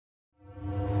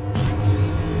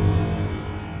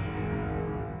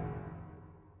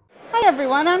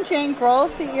everyone, I'm Jayne Groll,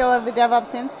 CEO of the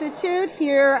DevOps Institute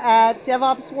here at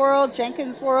DevOps World,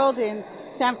 Jenkins World in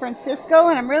San Francisco,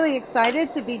 and I'm really excited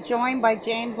to be joined by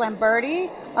James Lamberti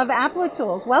of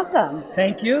AppliTools. Welcome.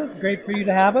 Thank you. Great for you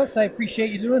to have us. I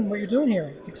appreciate you doing what you're doing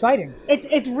here. It's exciting.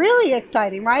 It's really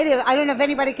exciting, right? I don't know if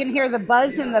anybody can hear the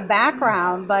buzz in the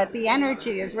background, but the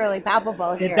energy is really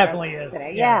palpable here. It definitely is.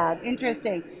 Today. Yeah,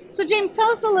 interesting. So James, tell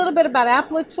us a little bit about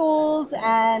AppliTools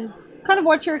and kind of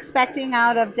what you're expecting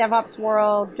out of DevOps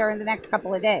World during the next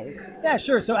couple of days. Yeah,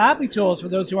 sure. So AppliTools, for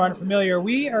those who aren't familiar,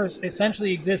 we are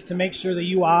essentially exist to make sure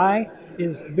the UI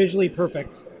is visually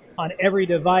perfect on every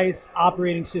device,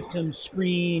 operating system,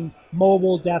 screen,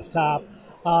 mobile, desktop.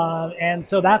 And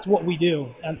so that's what we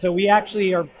do. And so we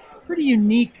actually are a pretty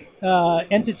unique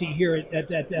entity here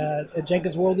at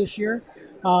Jenkins World this year.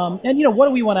 And you know, what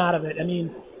do we want out of it? I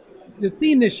mean, the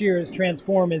theme this year is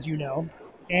transform, as you know.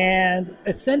 And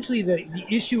essentially the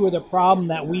issue or the problem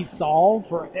that we solve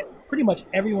for pretty much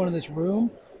everyone in this room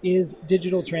is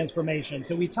digital transformation.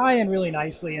 So we tie in really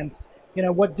nicely. And you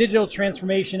know, what digital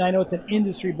transformation, I know it's an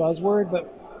industry buzzword,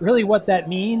 but really what that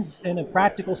means in a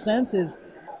practical sense is,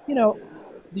 you know,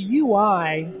 the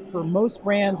UI for most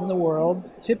brands in the world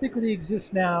typically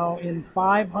exists now in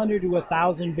 500 to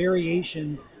 1,000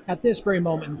 variations at this very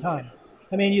moment in time.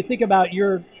 I mean, you think about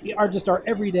our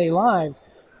everyday lives,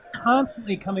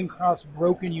 constantly coming across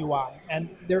broken UI, and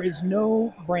there is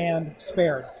no brand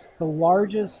spared. The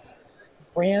largest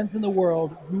brands in the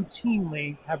world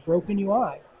routinely have broken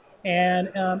UI, and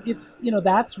it's, you know,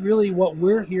 that's really what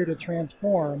we're here to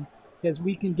transform. Is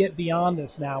we can get beyond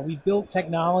this now. We've built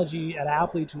technology at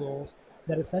AppliTools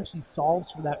that essentially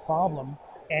solves for that problem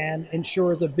and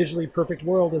ensures a visually perfect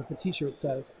world, as the t-shirt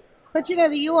says. But you know,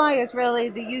 the UI is really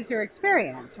the user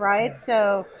experience, right? Yeah.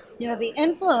 So, you know, the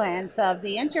influence of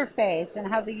the interface and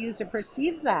how the user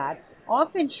perceives that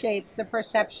often shapes the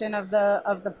perception of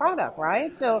the product,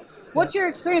 right? So what's your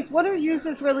experience? What are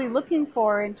users really looking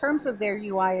for in terms of their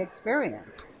UI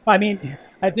experience? I mean,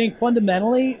 I think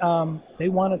fundamentally, they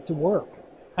want it to work.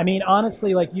 I mean,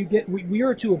 honestly, like we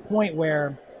are to a point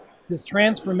where this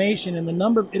transformation and the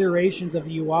number of iterations of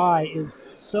the UI is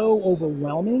so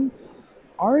overwhelming.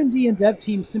 R&D and dev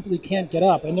teams simply can't get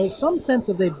up, and there's some sense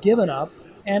of they've given up,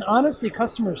 and honestly,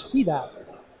 customers see that.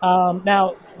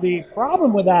 Now, the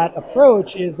problem with that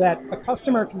approach is that a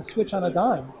customer can switch on a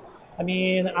dime. I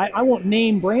mean, I won't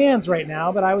name brands right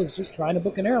now, but I was just trying to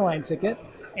book an airline ticket,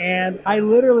 and I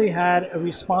literally had a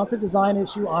responsive design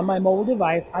issue on my mobile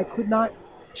device. I could not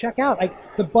check out.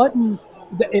 Like the button,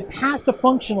 it passed a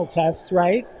functional test,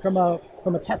 right, from a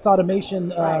test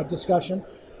automation discussion.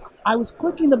 I was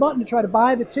clicking the button to try to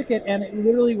buy the ticket, and it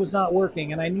literally was not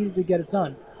working, and I needed to get it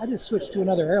done. I just switched to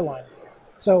another airline.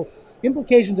 So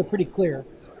implications are pretty clear.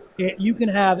 You can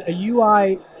have a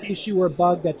UI issue or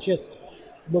bug that just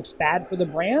looks bad for the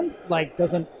brand, like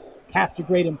doesn't cast a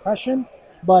great impression,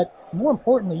 but more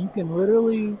importantly, you can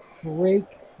literally break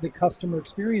the customer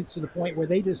experience to the point where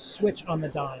they just switch on the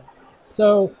dime.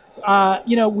 So,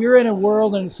 you know, we're in a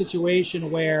world and a situation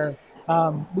where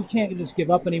we can't just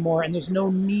give up anymore, and there's no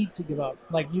need to give up.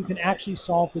 Like, you can actually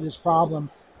solve for this problem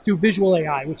through visual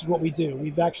AI, which is what we do.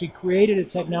 We've actually created a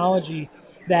technology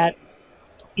that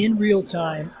in real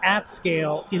time, at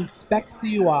scale, inspects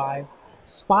the UI,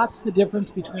 spots the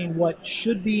difference between what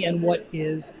should be and what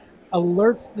is,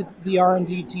 alerts the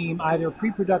R&D team either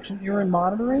pre-production or in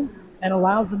monitoring, and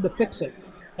allows them to fix it.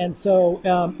 And so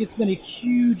it's been a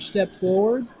huge step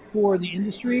forward for the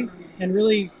industry and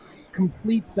really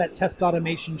completes that test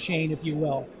automation chain, if you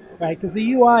will, right? Because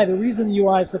the UI, the reason the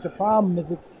UI is such a problem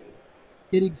is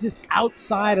it exists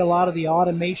outside a lot of the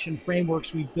automation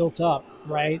frameworks we've built up,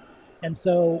 right? And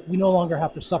so we no longer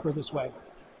have to suffer this way.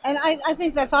 And I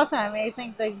think that's awesome. I mean, I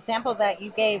think the example that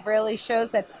you gave really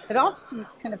shows that it often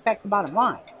can affect the bottom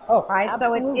line. Oh, right.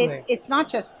 Absolutely. So it's not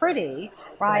just pretty,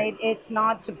 right? It's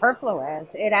not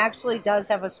superfluous. It actually does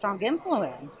have a strong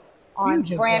influence on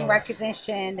brand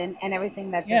recognition and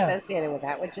everything that's associated with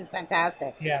that, which is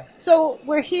fantastic. Yeah. So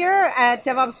we're here at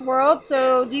DevOps World.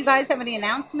 So do you guys have any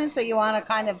announcements that you want to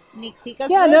kind of sneak peek us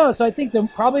with? No. So I think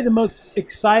probably the most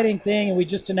exciting thing, and we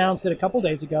just announced it a couple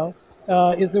days ago,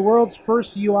 is the world's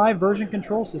first UI version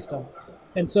control system.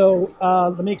 And so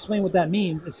let me explain what that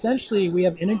means. Essentially, we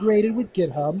have integrated with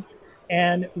GitHub,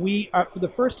 and we are, for the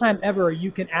first time ever,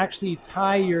 you can actually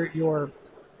tie your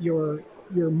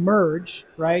merge,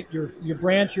 right? Your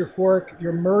branch, your fork,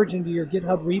 your merge into your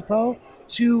GitHub repo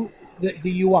to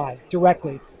the UI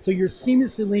directly. So you're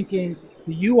seamlessly linking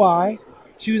the UI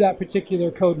to that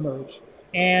particular code merge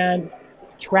and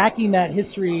tracking that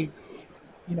history,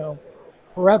 you know,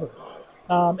 forever.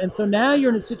 And so now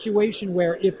you're in a situation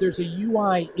where if there's a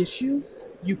UI issue,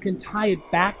 you can tie it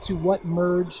back to what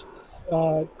merge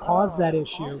caused that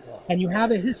issue. Awesome. And you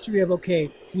have a history of,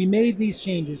 okay, we made these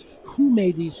changes. Who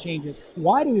made these changes?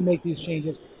 Why do we make these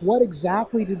changes? What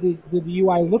exactly did the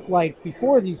UI look like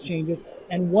before these changes?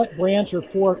 And what branch or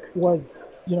fork was,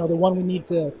 the one we need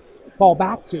to fall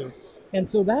back to? And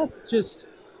so that's just,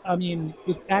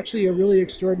 it's actually a really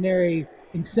extraordinary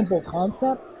and simple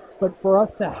concept. But for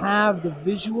us to have the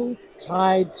visual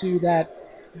tied to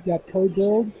that code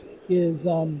build is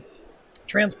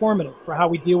transformative for how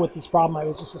we deal with this problem I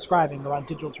was just describing around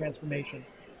digital transformation.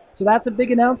 So that's a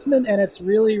big announcement, and it's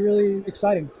really, really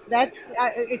exciting. That's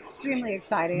extremely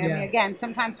exciting. Yeah. I mean, again,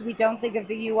 sometimes we don't think of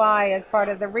the UI as part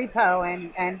of the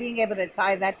repo, and being able to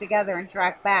tie that together and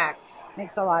track back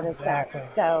makes a lot of sense.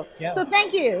 So, so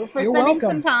thank you for spending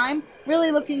some time.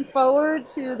 Really looking forward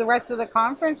to the rest of the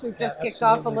conference. We've just kicked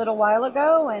off a little while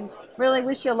ago, and really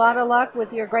wish you a lot of luck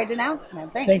with your great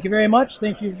announcement. Thanks. Thank you very much.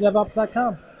 Thank you,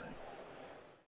 DevOps.com.